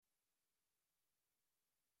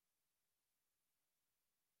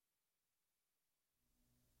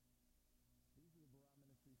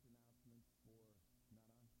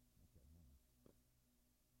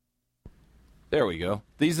There we go.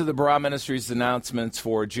 These are the Barah Ministries announcements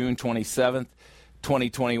for June 27th,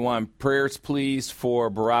 2021. Prayers, please, for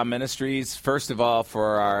Barah Ministries. First of all,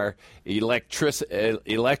 for our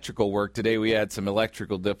electrical work. Today we had some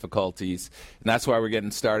electrical difficulties, and that's why we're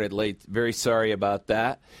getting started late. Very sorry about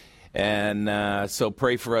that. And so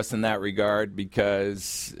pray for us in that regard,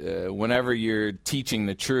 because whenever you're teaching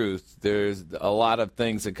the truth, there's a lot of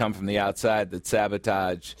things that come from the outside that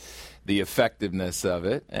sabotage the effectiveness of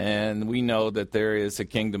it. And we know that there is a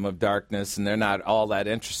kingdom of darkness, and they're not all that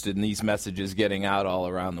interested in these messages getting out all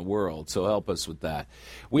around the world. So help us with that.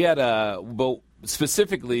 We had but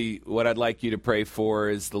specifically what I'd like you to pray for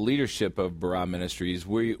is the leadership of Barah Ministries.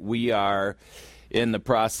 We are in the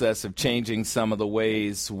process of changing some of the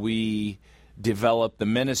ways we develop the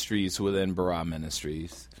ministries within Barah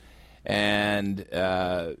Ministries. And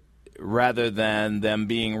rather than them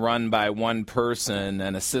being run by one person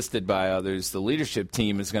and assisted by others, the leadership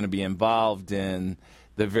team is going to be involved in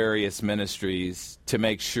the various ministries to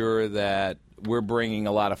make sure that we're bringing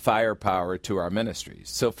a lot of firepower to our ministries.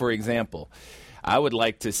 So, for example, I would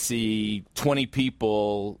like to see 20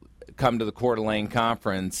 people come to the Coeur d'Alene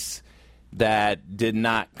conference that did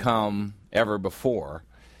not come ever before.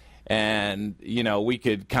 And, you know, we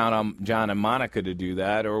could count on John and Monica to do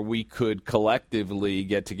that, or we could collectively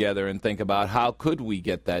get together and think about how could we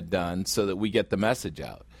get that done so that we get the message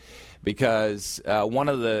out. Because one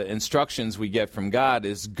of the instructions we get from God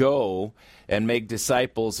is go and make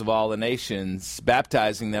disciples of all the nations,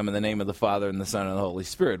 baptizing them in the name of the Father and the Son and the Holy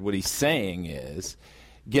Spirit. What he's saying is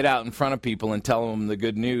get out in front of people and tell them the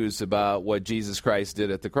good news about what Jesus Christ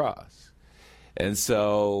did at the cross. And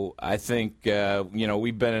so I think,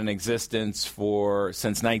 we've been in existence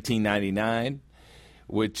since 1999,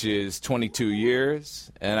 which is 22 years.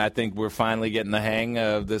 And I think we're finally getting the hang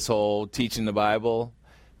of this whole teaching the Bible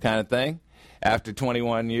kind of thing after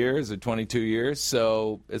 21 years or 22 years.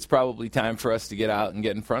 So it's probably time for us to get out and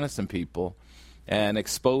get in front of some people and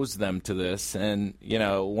expose them to this. And,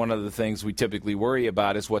 one of the things we typically worry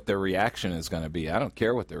about is what their reaction is going to be. I don't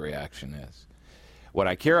care what their reaction is. What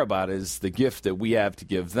I care about is the gift that we have to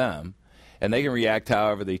give them, and they can react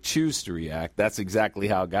however they choose to react. That's exactly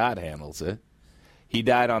how God handles it. He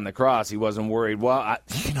died on the cross. He wasn't worried, well,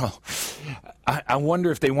 I wonder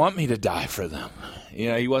if they want me to die for them.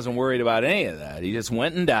 He wasn't worried about any of that. He just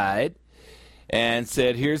went and died and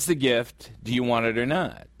said, here's the gift. Do you want it or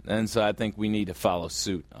not? And so I think we need to follow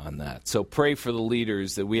suit on that. So pray for the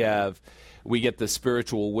leaders that we get the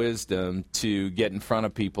spiritual wisdom to get in front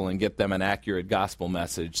of people and get them an accurate gospel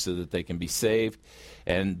message so that they can be saved,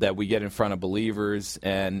 and that we get in front of believers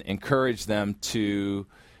and encourage them to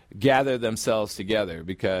gather themselves together,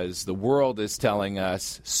 because the world is telling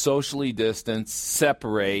us socially distance,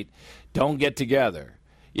 separate, don't get together.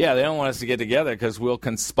 Yeah, they don't want us to get together because we'll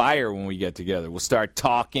conspire when we get together. We'll start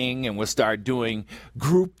talking and we'll start doing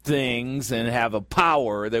group things and have a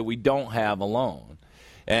power that we don't have alone.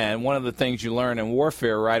 And one of the things you learn in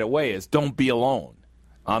warfare right away is don't be alone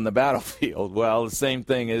on the battlefield. Well, the same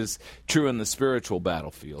thing is true in the spiritual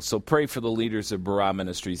battlefield. So pray for the leaders of Barah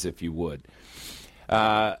Ministries if you would.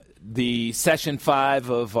 The session 5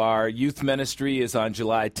 of our youth ministry is on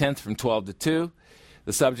July 10th from 12 to 2.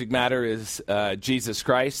 The subject matter is Jesus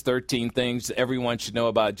Christ, 13 things everyone should know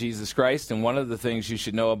about Jesus Christ. And one of the things you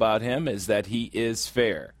should know about him is that he is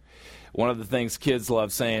fair. One of the things kids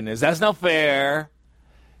love saying is, that's not fair.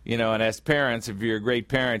 And as parents, if you're a great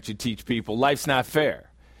parent, you teach people life's not fair,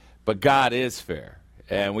 but God is fair,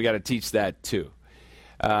 and we got to teach that too.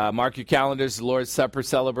 Mark your calendars, the Lord's Supper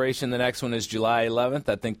celebration. The next one is July 11th.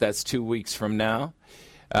 I think that's 2 weeks from now.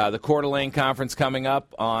 The Coeur d'Alene Conference coming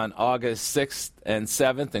up on August 6th and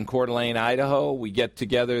 7th in Coeur d'Alene, Idaho. We get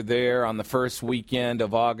together there on the first weekend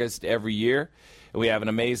of August every year. We have an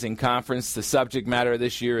amazing conference. The subject matter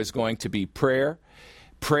this year is going to be prayer.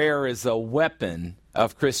 Prayer is a weapon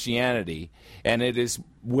of Christianity, and it is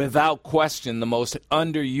without question the most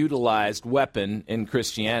underutilized weapon in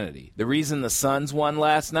Christianity. The reason the Suns won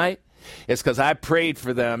last night is because I prayed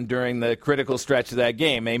for them during the critical stretch of that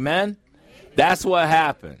game. Amen? That's what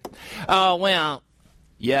happened. Oh, well,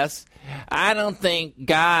 yes, I don't think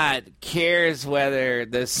God cares whether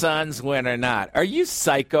the Suns win or not. Are you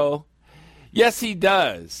psycho? Yes, he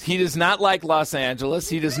does. He does not like Los Angeles.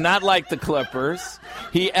 He does not like the Clippers.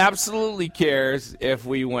 He absolutely cares if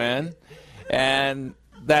we win, and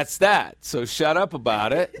that's that. So shut up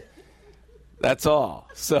about it. That's all.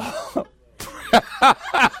 So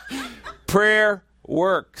prayer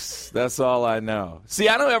works. That's all I know. See,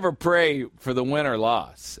 I don't ever pray for the win or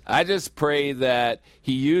loss. I just pray that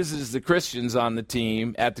he uses the Christians on the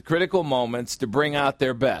team at the critical moments to bring out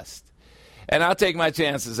their best. And I'll take my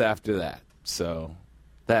chances after that. So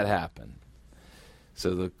that happened.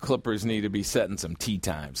 So the Clippers need to be setting some tee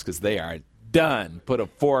times because they are done. Put a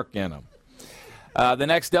fork in them. The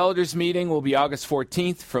next elders meeting will be August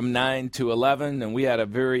 14th from 9 to 11, and we had a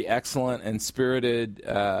very excellent and spirited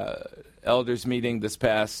elders meeting this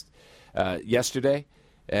past yesterday,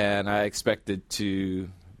 and I expect it to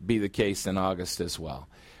be the case in August as well.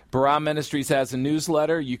 Barah Ministries has a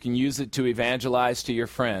newsletter. You can use it to evangelize to your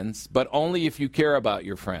friends, but only if you care about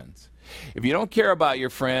your friends. If you don't care about your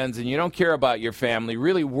friends and you don't care about your family,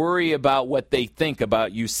 really worry about what they think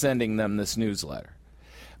about you sending them this newsletter.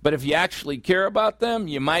 But if you actually care about them,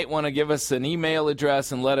 you might want to give us an email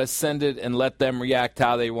address and let us send it and let them react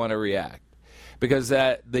how they want to react. Because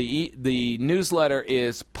the newsletter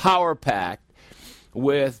is power-packed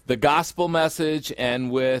with the gospel message and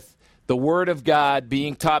with the Word of God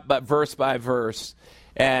being taught verse by verse.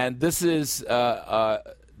 And this is,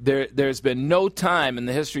 there's been no time in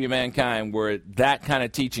the history of mankind where that kind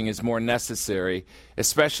of teaching is more necessary,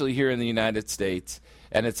 especially here in the United States.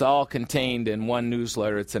 And it's all contained in one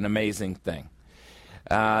newsletter. It's an amazing thing.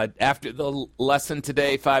 After the lesson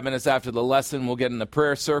today, 5 minutes after the lesson, we'll get in the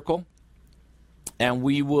prayer circle. And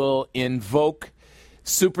we will invoke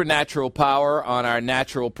supernatural power on our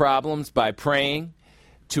natural problems by praying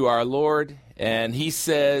to our Lord. And he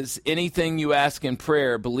says, anything you ask in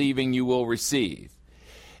prayer, believing you will receive.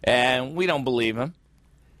 And we don't believe him.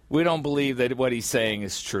 We don't believe that what he's saying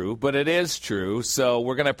is true, but it is true. So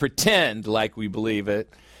we're going to pretend like we believe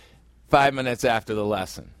it 5 minutes after the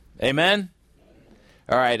lesson. Amen?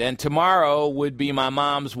 All right, and tomorrow would be my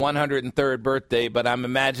mom's 103rd birthday, but I'm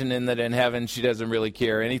imagining that in heaven she doesn't really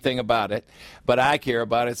care anything about it. But I care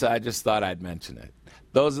about it, so I just thought I'd mention it.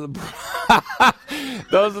 Those are the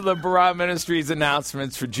Barah Ministries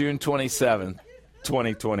announcements for June 27th,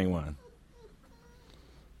 2021.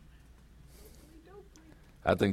 I think